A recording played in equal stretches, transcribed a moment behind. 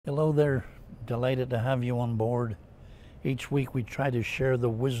Hello there. Delighted to have you on board. Each week we try to share the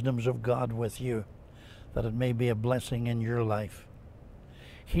wisdoms of God with you, that it may be a blessing in your life.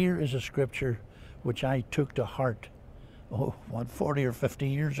 Here is a scripture which I took to heart, 40 or 50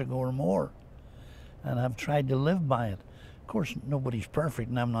 years ago or more, and I've tried to live by it. Of course, nobody's perfect,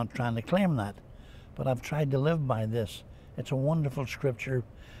 and I'm not trying to claim that, but I've tried to live by this. It's a wonderful scripture,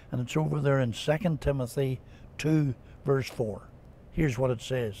 and it's over there in 2 Timothy 2, verse 4. Here's what it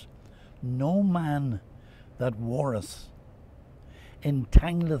says. No man that warreth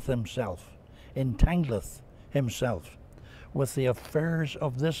entangleth himself with the affairs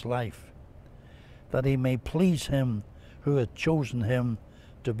of this life, that he may please him who hath chosen him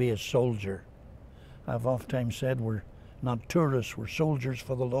to be a soldier. I've oftentimes said we're not tourists, we're soldiers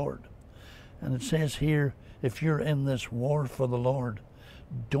for the Lord. And it says here, if you're in this war for the Lord,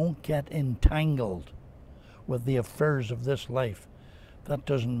 don't get entangled with the affairs of this life. That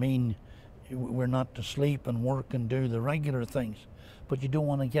doesn't mean we're not to sleep and work and do the regular things, but you don't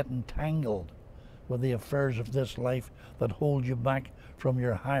want to get entangled with the affairs of this life that hold you back from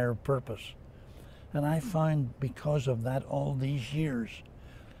your higher purpose. And I find because of that all these years,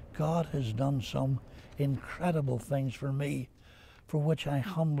 God has done some incredible things for me, for which I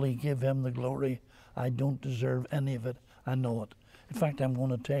humbly give him the glory. I don't deserve any of it. I know it. In fact, I'm going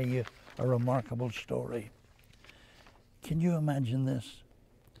to tell you a remarkable story. Can you imagine this?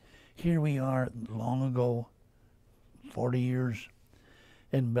 Here we are long ago, 40 years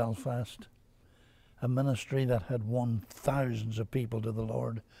in Belfast, a ministry that had won thousands of people to the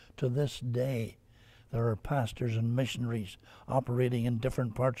Lord. To this day, there are pastors and missionaries operating in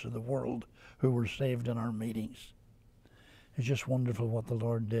different parts of the world who were saved in our meetings. It's just wonderful what the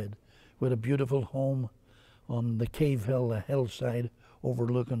Lord did. We had a beautiful home on the Cave Hill, a hillside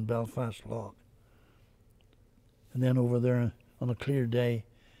overlooking Belfast Lough. And then over there on a clear day,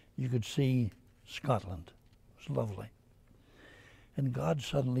 you could see Scotland. It was lovely. And God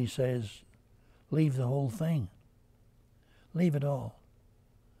suddenly says, leave the whole thing. Leave it all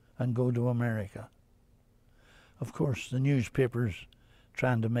and go to America. Of course, the newspapers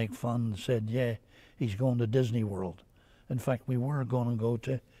trying to make fun said, yeah, he's going to Disney World. In fact, we were going to go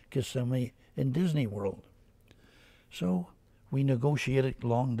to Kissimmee in Disney World. So we negotiated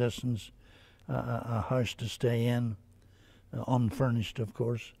long distance, a house to stay in, unfurnished, of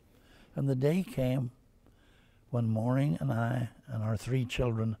course. And the day came when Maureen and I and our 3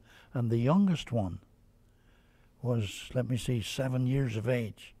 children, and the youngest one was, 7 years of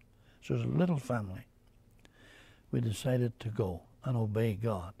age. So it was a little family. We decided to go and obey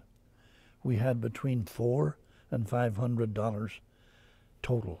God. We had between $400 and $500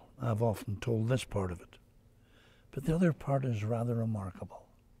 total. I've often told this part of it. But the other part is rather remarkable.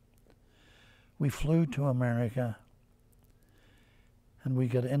 We flew to America, and we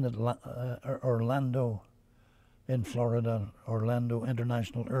got in at Orlando in Florida, Orlando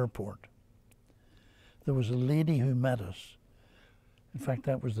International Airport. There was a lady who met us. In fact,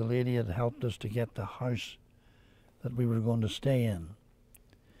 that was the lady that helped us to get the house that we were going to stay in.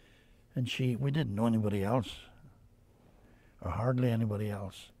 And we didn't know anybody else, or hardly anybody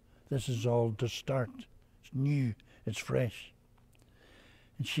else. This is all to start. It's new, it's fresh.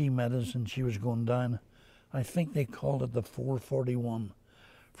 And she met us, and she was going down, I think they called it the 441,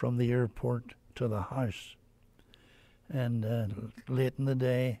 from the airport to the house. And late in the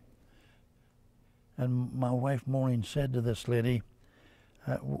day, and my wife Maureen said to this lady,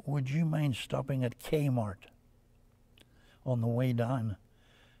 would you mind stopping at Kmart on the way down?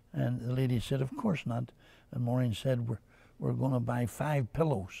 And the lady said, of course not. And Maureen said, we're going to buy 5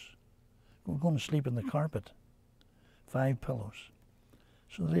 pillows. We're going to sleep in the carpet. 5 pillows.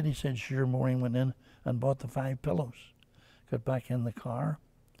 So the lady said, sure. Maureen went in and bought the 5 pillows. Got back in the car.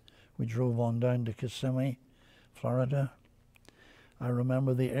 We drove on down to Kissimmee, Florida. I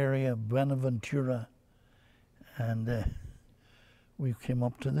remember the area, Buenaventura. And we came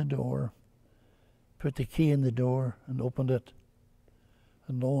up to the door, put the key in the door and opened it.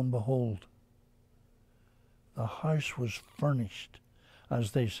 And lo and behold, the house was furnished,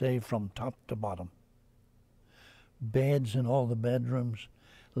 as they say, from top to bottom. Beds in all the bedrooms,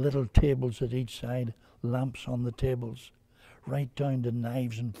 little tables at each side, lamps on the tables, right down to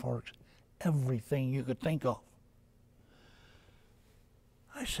knives and forks, everything you could think of.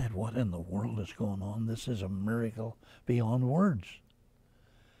 I said, what in the world is going on? This is a miracle beyond words.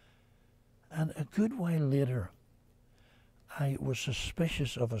 And a good while later, I was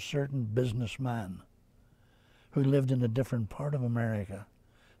suspicious of a certain businessman who lived in a different part of America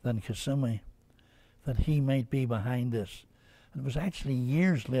than Kissimmee, that he might be behind this. And it was actually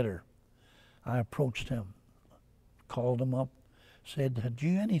years later I approached him, called him up, said, "Had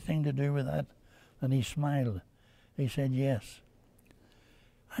you anything to do with that?" And he smiled. He said, "Yes."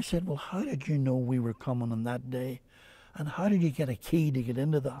 I said, "Well, how did you know we were coming on that day? And how did you get a key to get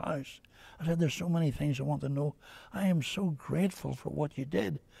into the house?" I said, "There's so many things I want to know. I am so grateful for what you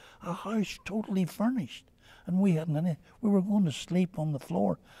did. A house totally furnished. And we hadn't any. We were going to sleep on the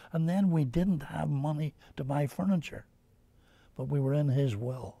floor. And then we didn't have money to buy furniture. But we were in his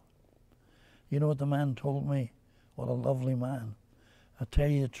will." You know what the man told me? What a lovely man. I tell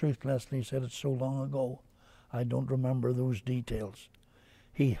you the truth, Leslie, he said, "It's so long ago, I don't remember those details."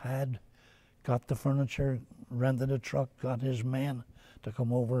 He had got the furniture, rented a truck, got his men to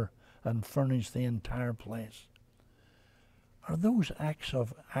come over and furnish the entire place. Are those acts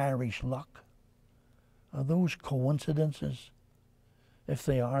of Irish luck? Are those coincidences? If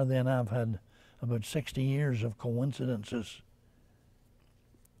they are, then I've had about 60 years of coincidences.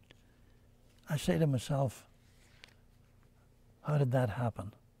 I say to myself, how did that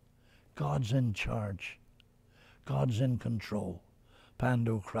happen? God's in charge. God's in control.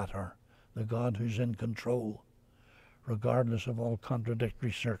 Pandocrator, the God who's in control, regardless of all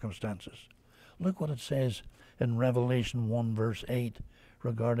contradictory circumstances. Look what it says in Revelation 1 verse 8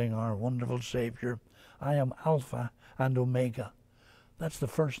 regarding our wonderful Savior. "I am Alpha and Omega." That's the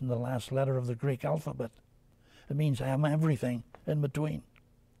first and the last letter of the Greek alphabet. It means I am everything in between.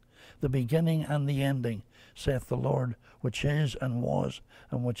 "The beginning and the ending, saith the Lord, which is and was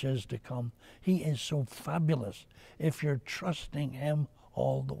and which is to come." He is so fabulous if you're trusting him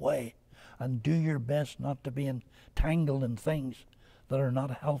all the way. And do your best not to be entangled in things that are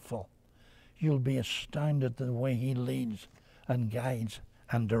not helpful. You'll be astounded at the way he leads and guides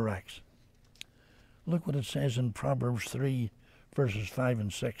and directs. Look what it says in Proverbs 3, verses 5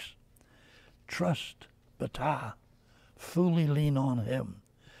 and 6. "Trust, bata, fully lean on him.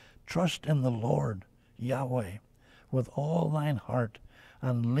 Trust in the Lord, Yahweh, with all thine heart,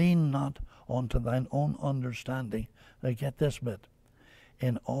 and lean not unto thine own understanding." Now get this bit.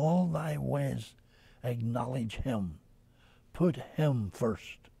 "In all thy ways acknowledge him." Put him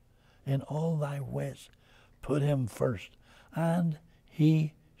first. In all thy ways, put him first, and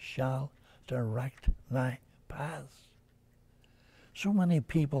he shall direct thy paths. So many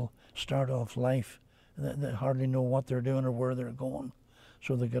people start off life, they hardly know what they're doing or where they're going.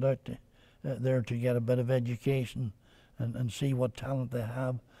 So they get out there to get a bit of education and see what talent they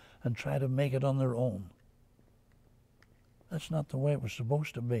have and try to make it on their own. That's not the way it was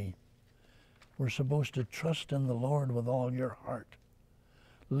supposed to be. We're supposed to trust in the Lord with all your heart.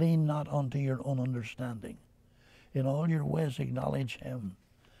 Lean not unto your own understanding. In all your ways acknowledge him,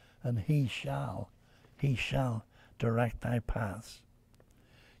 and he shall direct thy paths.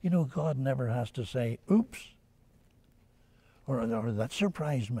 You know, God never has to say, "Oops," or "That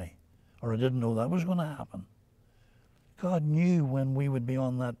surprised me," or "I didn't know that was going to happen." God knew when we would be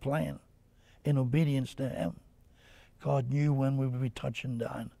on that plane in obedience to him. God knew when we would be touching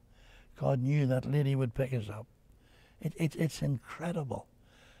down. God knew that lady would pick us up. It's incredible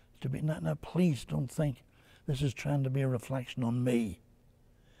to be. Now, please don't think this is trying to be a reflection on me.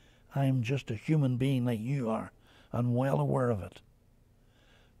 I am just a human being like you are, and well aware of it.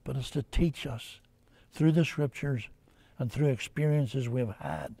 But it's to teach us through the scriptures and through experiences we've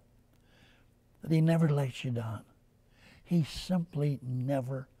had that he never lets you down. He simply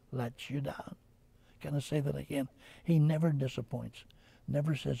never lets you down. Can I say that again? He never disappoints,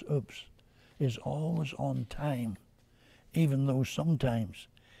 never says oops, is always on time, even though sometimes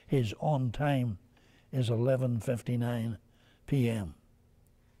his on time is 11:59 p.m.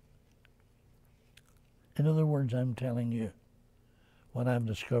 In other words, I'm telling you, what I've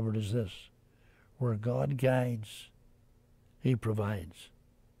discovered is this: where God guides, he provides.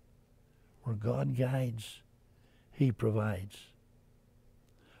 Where God guides, he provides.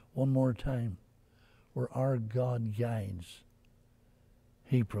 One more time. Where our God guides,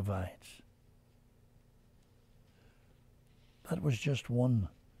 he provides. That was just one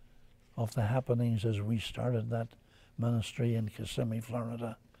of the happenings as we started that ministry in Kissimmee,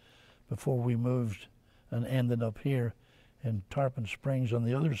 Florida, before we moved and ended up here in Tarpon Springs on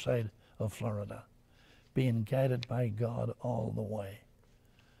the other side of Florida, being guided by God all the way.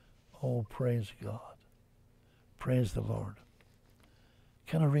 Oh, praise God. Praise the Lord.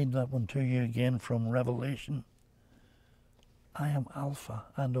 Can I read that one to you again from Revelation? I am Alpha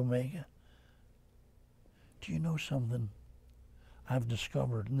and Omega. Do you know something I've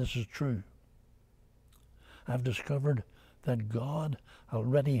discovered, and this is true? I've discovered that God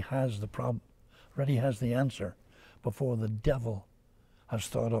already has the answer before the devil has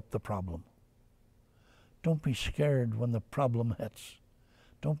thought up the problem. Don't be scared when the problem hits.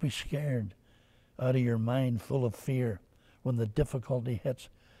 Don't be scared out of your mind full of fear when the difficulty hits.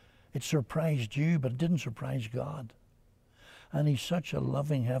 It surprised you, but it didn't surprise God. And he's such a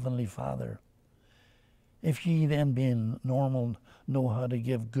loving Heavenly Father. If ye then, being normal, know how to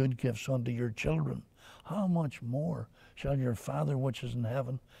give good gifts unto your children, how much more shall your Father which is in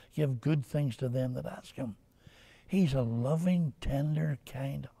heaven give good things to them that ask him? He's a loving, tender,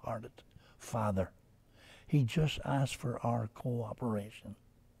 kind-hearted Father. He just asks for our cooperation.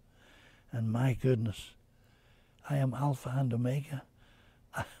 And my goodness, I am Alpha and Omega.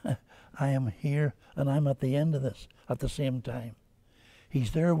 I am here and I'm at the end of this at the same time.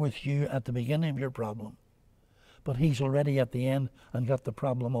 He's there with you at the beginning of your problem, but he's already at the end and got the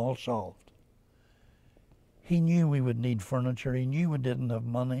problem all solved. He knew we would need furniture. He knew we didn't have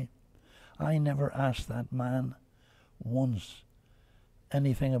money. I never asked that man once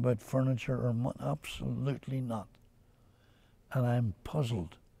anything about furniture or money. Absolutely not. And I'm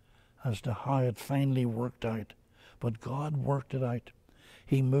puzzled as to how it finally worked out. But God worked it out.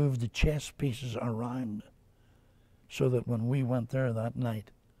 He moved the chess pieces around so that when we went there that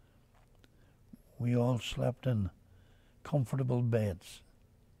night, we all slept in comfortable beds.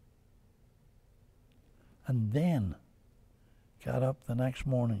 And then got up the next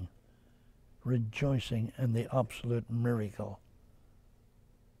morning rejoicing in the absolute miracle.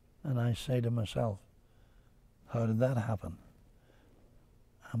 And I say to myself, how did that happen?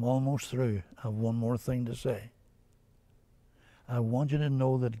 I'm almost through. I have one more thing to say. I want you to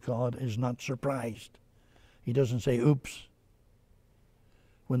know that God is not surprised. He doesn't say, oops,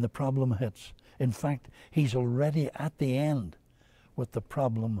 when the problem hits. In fact, he's already at the end with the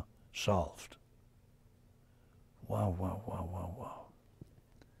problem solved. Wow, wow, wow, wow, wow.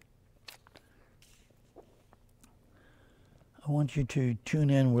 I want you to tune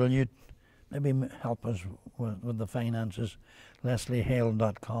in, will you? Maybe help us with the finances.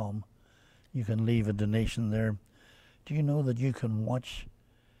 LeslieHale.com. You can leave a donation there. Do you know that you can watch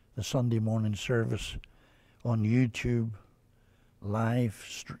the Sunday morning service on YouTube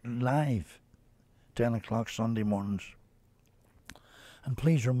live 10 o'clock Sunday mornings? And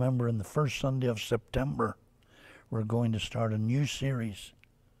please remember, in the first Sunday of September, we're going to start a new series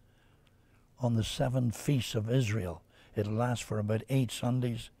on the 7 feasts of Israel. It'll last for about 8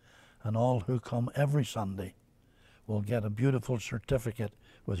 Sundays, and all who come every Sunday will get a beautiful certificate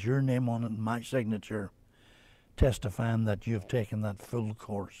with your name on it and my signature, testifying that you've taken that full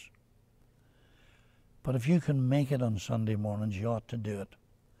course. But if you can make it on Sunday mornings, you ought to do it.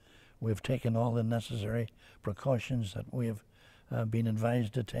 We've taken all the necessary precautions that we have been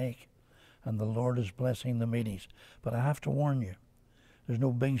advised to take, and the Lord is blessing the meetings. But I have to warn you, there's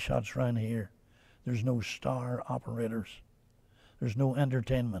no big shots around here. There's no star operators. There's no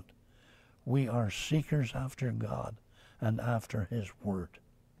entertainment. We are seekers after God and after his word.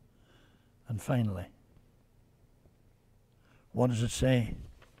 And finally, what does it say?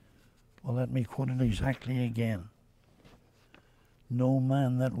 Well, let me quote it exactly again. No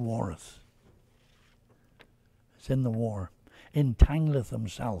man that warreth, it's in the war, entangleth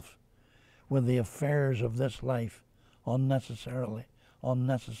himself with the affairs of this life unnecessary,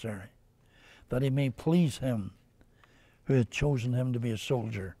 that he may please him who hath chosen him to be a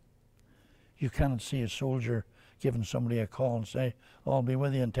soldier. You cannot see a soldier giving somebody a call and say, oh, I'll be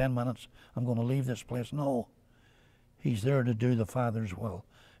with you in 10 minutes, I'm going to leave this place. No, he's there to do the Father's will.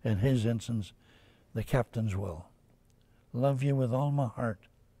 In his instance, the captain's will. Love you with all my heart.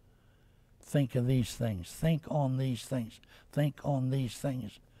 Think of these things. Think on these things. Think on these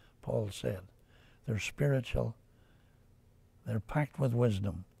things, Paul said. They're spiritual. They're packed with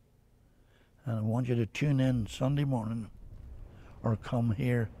wisdom. And I want you to tune in Sunday morning or come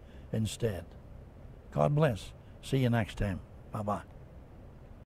here instead. God bless. See you next time. Bye-bye.